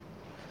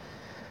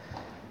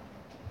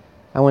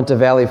I went to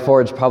Valley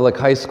Forge Public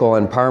High School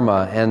in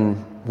Parma,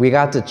 and we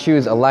got to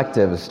choose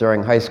electives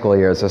during high school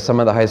years. So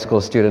some of the high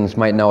school students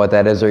might know what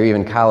that is, or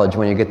even college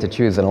when you get to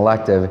choose an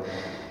elective.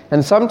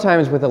 And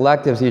sometimes with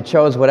electives, you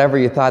chose whatever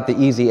you thought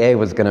the easy A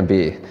was going to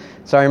be.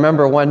 So I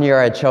remember one year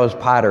I chose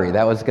pottery.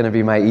 That was going to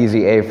be my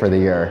easy A for the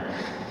year.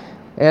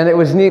 And it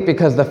was neat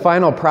because the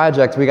final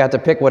project, we got to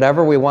pick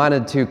whatever we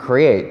wanted to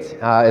create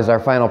as our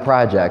final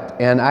project.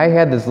 And I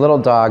had this little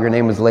dog, her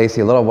name was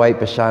Lacey, a little white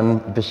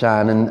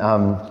Bichon,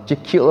 and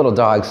just cute little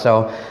dog.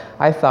 So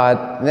I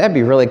thought, that'd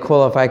be really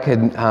cool if I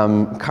could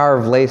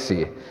carve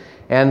Lacey.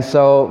 And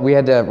so we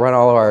had to run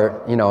all of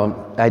our,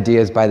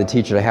 ideas by the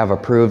teacher to have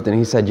approved, and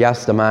he said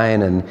yes to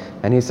mine,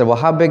 and he said, well,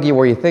 how big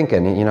were you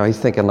thinking? He's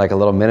thinking like a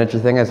little miniature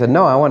thing. I said,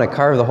 no, I want to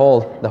carve the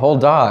whole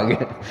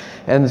dog.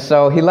 And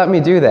so he let me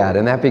do that,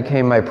 and that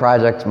became my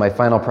project, my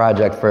final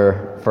project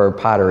for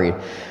pottery.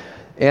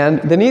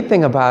 And the neat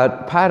thing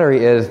about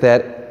pottery is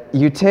that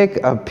you take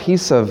a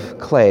piece of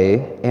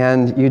clay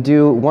and you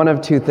do one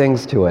of two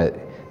things to it.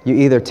 You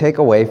either take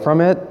away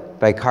from it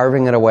by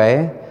carving it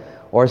away,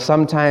 or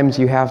sometimes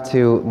you have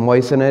to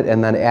moisten it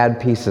and then add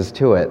pieces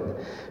to it.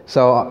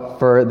 So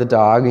for the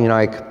dog,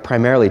 I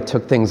primarily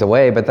took things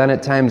away, but then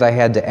at times I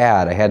had to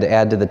add. I had to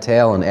add to the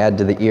tail and add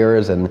to the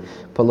ears and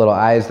put little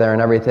eyes there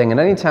and everything. And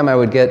anytime I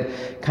would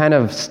get kind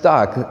of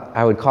stuck,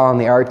 I would call on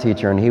the art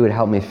teacher and he would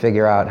help me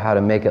figure out how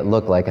to make it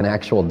look like an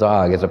actual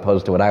dog as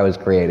opposed to what I was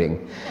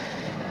creating.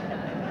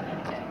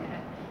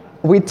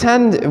 We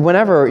tend,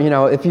 whenever,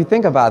 if you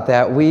think about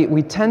that,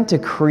 we tend to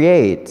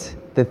create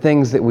the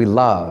things that we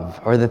love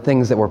or the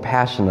things that we're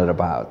passionate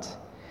about.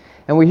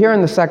 And we hear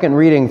in the second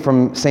reading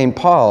from St.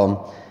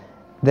 Paul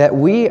that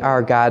we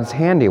are God's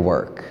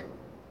handiwork.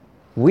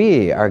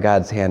 We are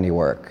God's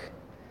handiwork.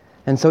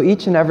 And so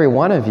each and every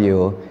one of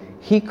you,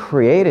 He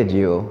created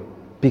you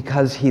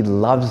because He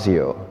loves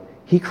you.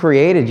 He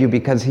created you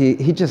because He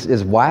just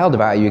is wild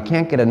about you. He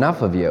can't get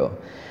enough of you.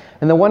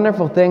 And the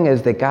wonderful thing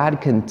is that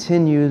God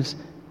continues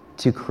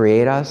to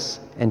create us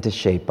and to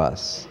shape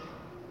us.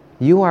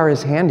 You are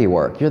His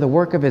handiwork. You're the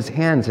work of His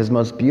hands, His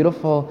most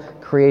beautiful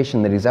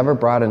creation that He's ever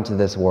brought into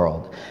this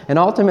world. And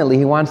ultimately,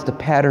 He wants to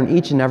pattern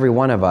each and every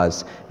one of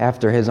us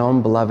after His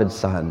own beloved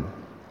Son,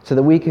 so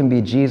that we can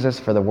be Jesus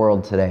for the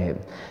world today.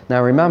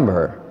 Now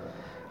remember,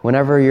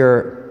 whenever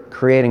you're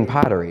creating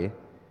pottery,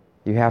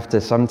 you have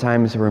to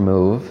sometimes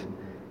remove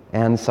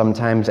and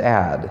sometimes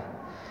add.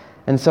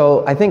 And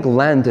so I think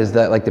Lent is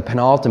the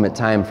penultimate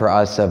time for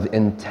us of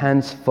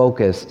intense,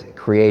 focused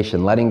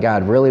creation, letting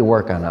God really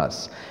work on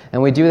us.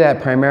 And we do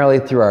that primarily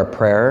through our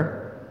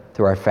prayer,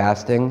 through our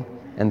fasting,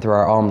 and through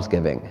our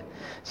almsgiving.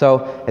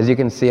 So as you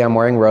can see, I'm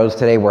wearing rose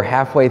today. We're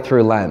halfway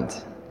through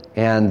Lent.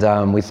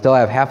 And we still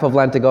have half of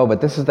Lent to go,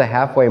 but this is the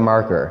halfway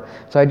marker.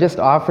 So I just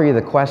offer you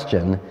the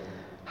question,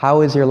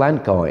 how is your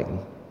Lent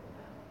going?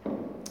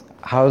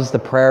 How's the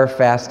prayer,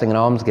 fasting, and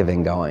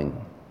almsgiving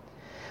going?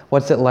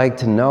 What's it like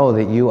to know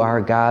that you are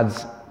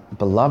God's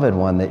beloved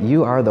one, that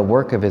you are the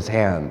work of His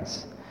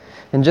hands?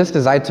 And just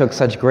as I took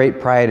such great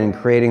pride in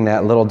creating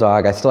that little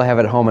dog, I still have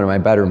it at home in my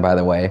bedroom, by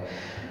the way,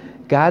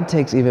 God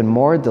takes even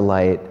more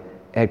delight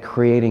at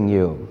creating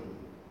you.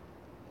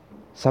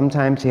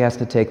 Sometimes He has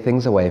to take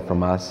things away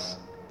from us,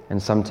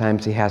 and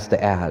sometimes He has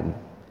to add.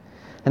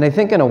 And I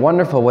think in a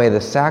wonderful way,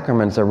 the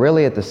sacraments are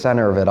really at the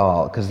center of it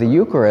all, because the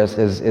Eucharist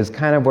is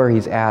kind of where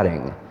He's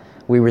adding.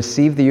 We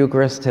receive the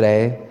Eucharist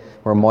today.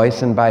 We're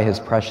moistened by His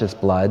precious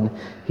blood.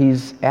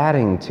 He's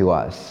adding to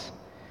us.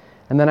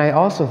 And then I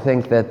also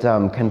think that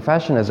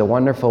confession is a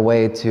wonderful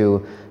way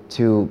to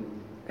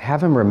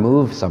have Him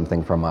remove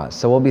something from us.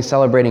 So we'll be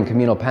celebrating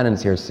communal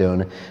penance here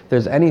soon. If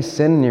there's any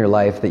sin in your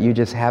life that you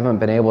just haven't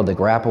been able to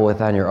grapple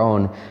with on your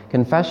own,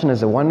 confession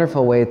is a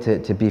wonderful way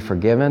to be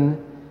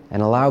forgiven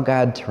and allow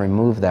God to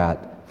remove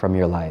that from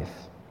your life.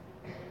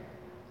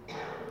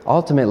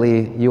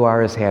 Ultimately, you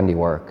are His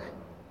handiwork.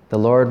 The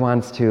Lord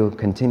wants to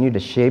continue to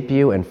shape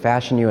you and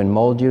fashion you and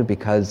mold you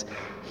because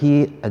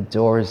He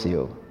adores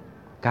you.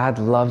 God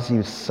loves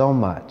you so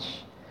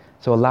much.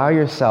 So allow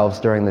yourselves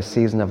during the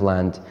season of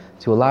Lent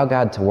to allow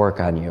God to work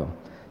on you,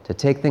 to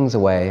take things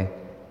away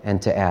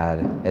and to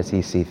add as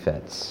He sees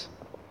fits.